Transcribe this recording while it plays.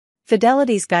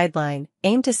Fidelity's guideline: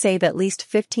 aim to save at least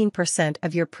 15%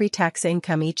 of your pre-tax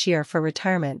income each year for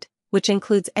retirement, which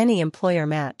includes any employer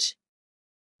match.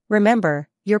 Remember,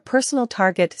 your personal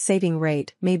target saving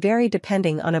rate may vary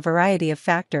depending on a variety of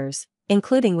factors,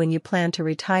 including when you plan to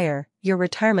retire, your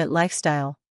retirement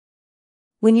lifestyle,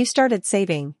 when you started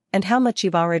saving, and how much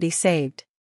you've already saved.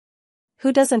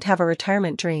 Who doesn't have a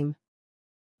retirement dream?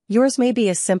 Yours may be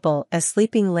as simple as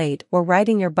sleeping late or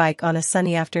riding your bike on a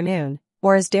sunny afternoon,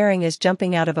 or as daring as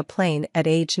jumping out of a plane at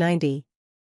age 90.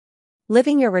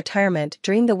 Living your retirement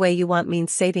dream the way you want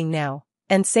means saving now,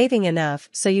 and saving enough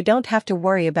so you don't have to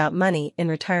worry about money in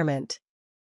retirement.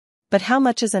 But how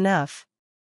much is enough?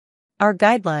 Our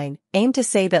guideline: aim to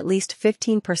save at least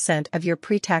 15% of your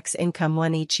pre-tax income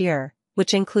each year,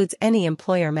 which includes any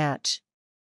employer match.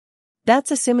 That's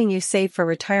assuming you save for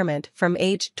retirement from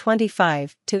age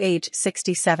 25 to age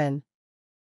 67.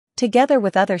 Together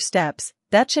with other steps,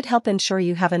 that should help ensure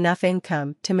you have enough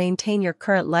income to maintain your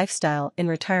current lifestyle in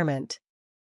retirement.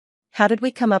 How did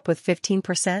we come up with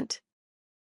 15%?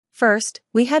 First,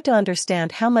 we had to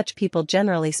understand how much people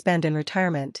generally spend in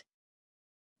retirement.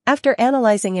 After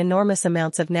analyzing enormous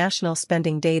amounts of national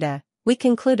spending data, we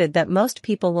concluded that most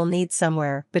people will need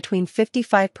somewhere between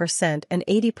 55% and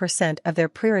 80% of their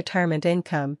pre-retirement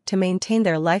income to maintain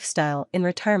their lifestyle in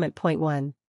retirement. Point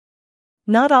 1.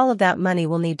 Not all of that money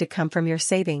will need to come from your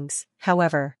savings,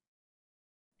 however.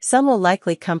 Some will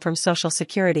likely come from Social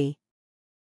Security.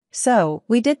 So,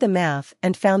 we did the math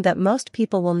and found that most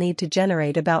people will need to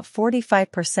generate about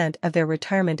 45% of their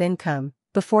retirement income,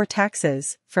 before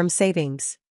taxes, from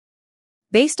savings.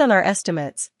 Based on our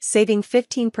estimates, saving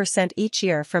 15% each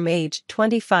year from age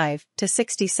 25 to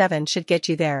 67 should get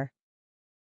you there.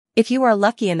 If you are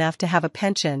lucky enough to have a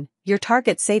pension, your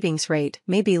target savings rate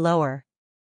may be lower.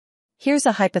 Here's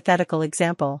a hypothetical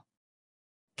example.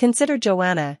 Consider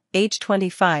Joanna, age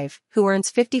 25, who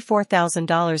earns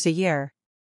 $54,000 a year.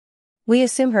 We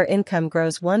assume her income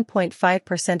grows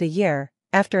 1.5% a year,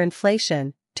 after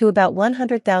inflation, to about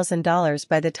 $100,000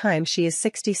 by the time she is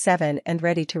 67 and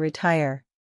ready to retire.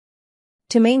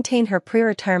 To maintain her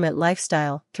pre-retirement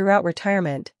lifestyle throughout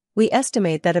retirement, we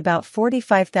estimate that about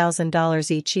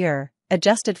 $45,000 each year,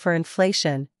 adjusted for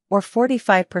inflation, or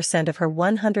 45% of her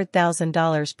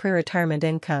 $100,000 pre-retirement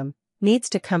income, needs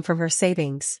to come from her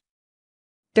savings.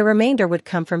 The remainder would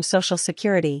come from Social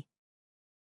Security.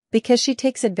 Because she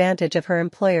takes advantage of her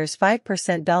employer's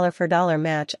 5% dollar-for-dollar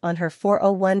match on her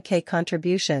 401k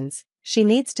contributions, she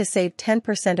needs to save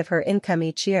 10% of her income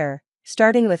each year,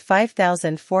 starting with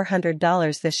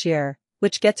 $5,400 this year,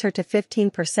 which gets her to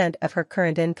 15% of her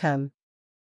current income.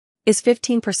 Is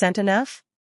 15% enough?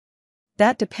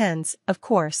 That depends, of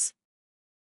course,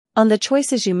 on the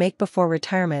choices you make before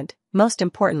retirement, most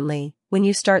importantly, when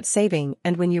you start saving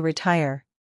and when you retire.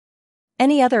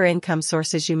 Any other income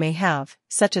sources you may have,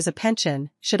 such as a pension,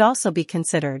 should also be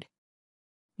considered.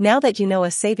 Now that you know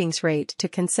a savings rate to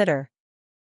consider,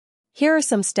 here are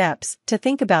some steps to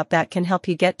think about that can help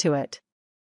you get to it.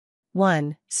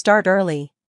 1. Start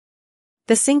early.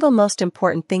 The single most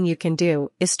important thing you can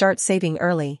do is start saving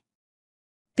early.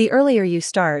 The earlier you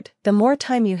start, the more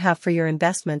time you have for your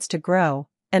investments to grow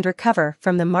and recover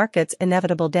from the market's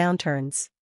inevitable downturns.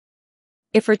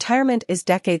 If retirement is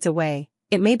decades away,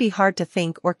 it may be hard to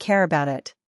think or care about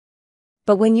it.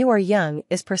 But when you are young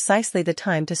is precisely the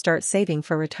time to start saving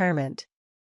for retirement.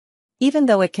 Even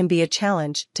though it can be a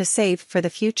challenge to save for the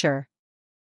future,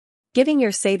 giving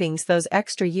your savings those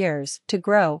extra years to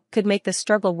grow could make the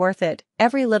struggle worth it.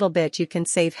 Every little bit you can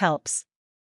save helps.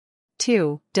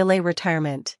 2. Delay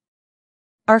retirement.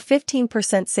 Our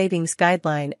 15% savings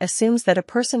guideline assumes that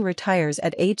a person retires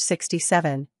at age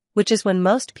 67, which is when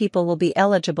most people will be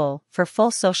eligible for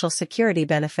full Social Security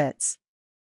benefits.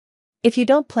 If you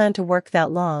don't plan to work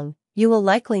that long, you will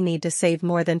likely need to save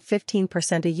more than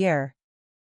 15% a year.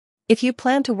 If you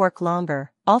plan to work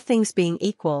longer, all things being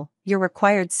equal, your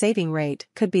required saving rate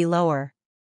could be lower.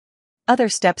 Other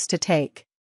steps to take.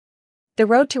 The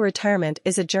road to retirement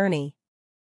is a journey,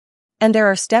 and there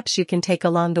are steps you can take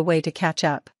along the way to catch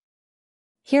up.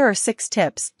 Here are 6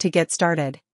 tips to get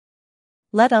started.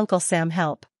 Let Uncle Sam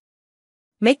help.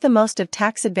 Make the most of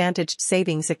tax-advantaged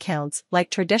savings accounts like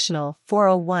traditional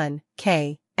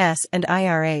 401k, and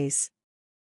IRAs.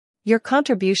 Your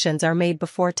contributions are made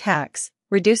before tax,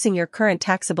 reducing your current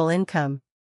taxable income,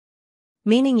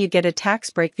 meaning you get a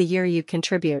tax break the year you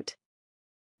contribute.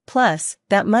 Plus,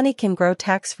 that money can grow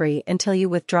tax-free until you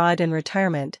withdraw it in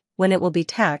retirement, when it will be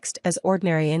taxed as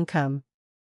ordinary income.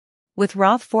 With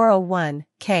Roth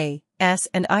 401k,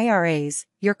 and IRAs,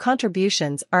 your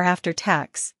contributions are after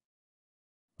tax.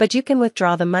 but you can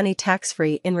withdraw the money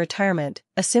tax-free in retirement,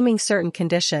 assuming certain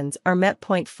conditions are met.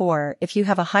 Point 4. If you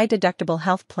have a high-deductible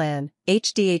health plan,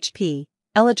 HDHP,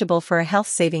 eligible for a health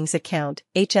savings account,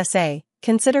 HSA,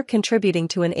 consider contributing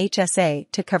to an HSA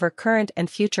to cover current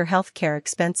and future healthcare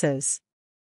expenses.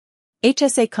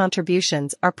 HSA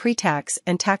contributions are pre-tax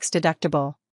and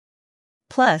tax-deductible.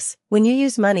 Plus, when you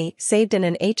use money saved in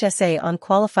an HSA on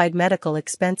qualified medical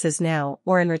expenses now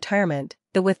or in retirement,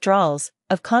 the withdrawals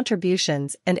of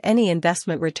contributions and any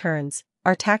investment returns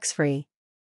are tax-free.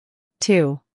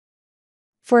 2.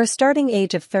 For a starting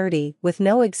age of 30 with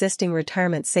no existing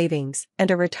retirement savings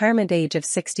and a retirement age of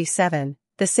 67,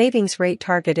 the savings rate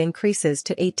target increases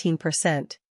to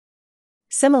 18%.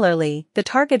 Similarly, the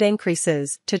target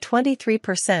increases to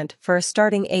 23% for a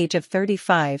starting age of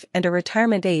 35 and a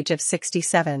retirement age of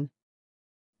 67.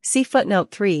 See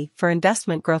footnote 3 for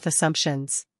investment growth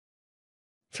assumptions.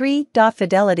 3.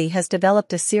 Fidelity has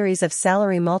developed a series of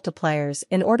salary multipliers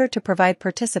in order to provide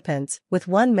participants with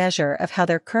one measure of how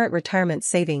their current retirement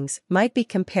savings might be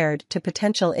compared to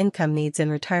potential income needs in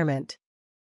retirement.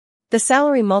 The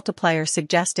salary multiplier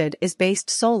suggested is based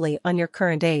solely on your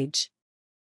current age.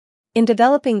 In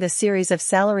developing the series of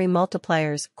salary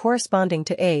multipliers corresponding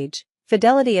to age,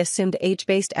 Fidelity assumed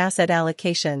age-based asset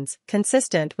allocations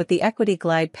consistent with the equity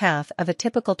glide path of a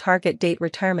typical target date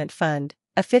retirement fund,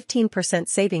 a 15%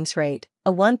 savings rate,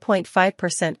 a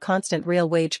 1.5% constant real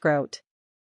wage growth.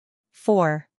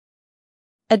 4.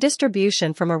 A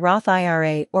distribution from a Roth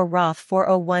IRA or Roth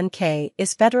 401k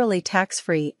is federally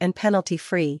tax-free and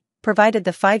penalty-free, provided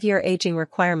the 5-year aging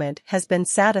requirement has been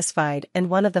satisfied and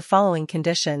one of the following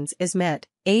conditions is met: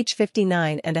 age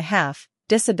 59 and a half,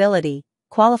 disability,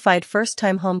 qualified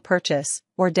first-time home purchase,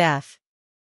 or death.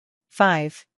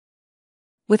 5.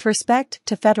 With respect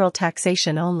to federal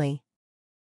taxation only,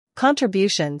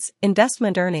 contributions,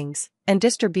 investment earnings, and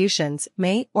distributions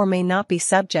may or may not be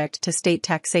subject to state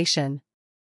taxation.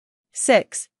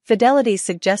 6. Fidelity's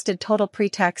suggested total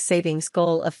pre-tax savings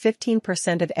goal of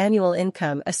 15% of annual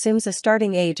income assumes a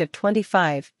starting age of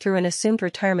 25 through an assumed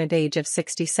retirement age of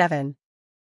 67.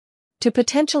 To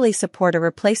potentially support a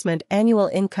replacement annual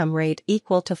income rate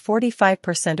equal to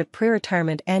 45% of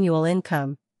pre-retirement annual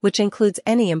income, which includes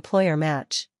any employer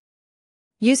match.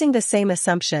 Using the same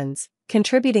assumptions,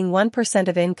 contributing 1%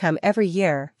 of income every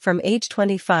year from age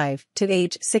 25 to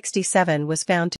age 67 was found to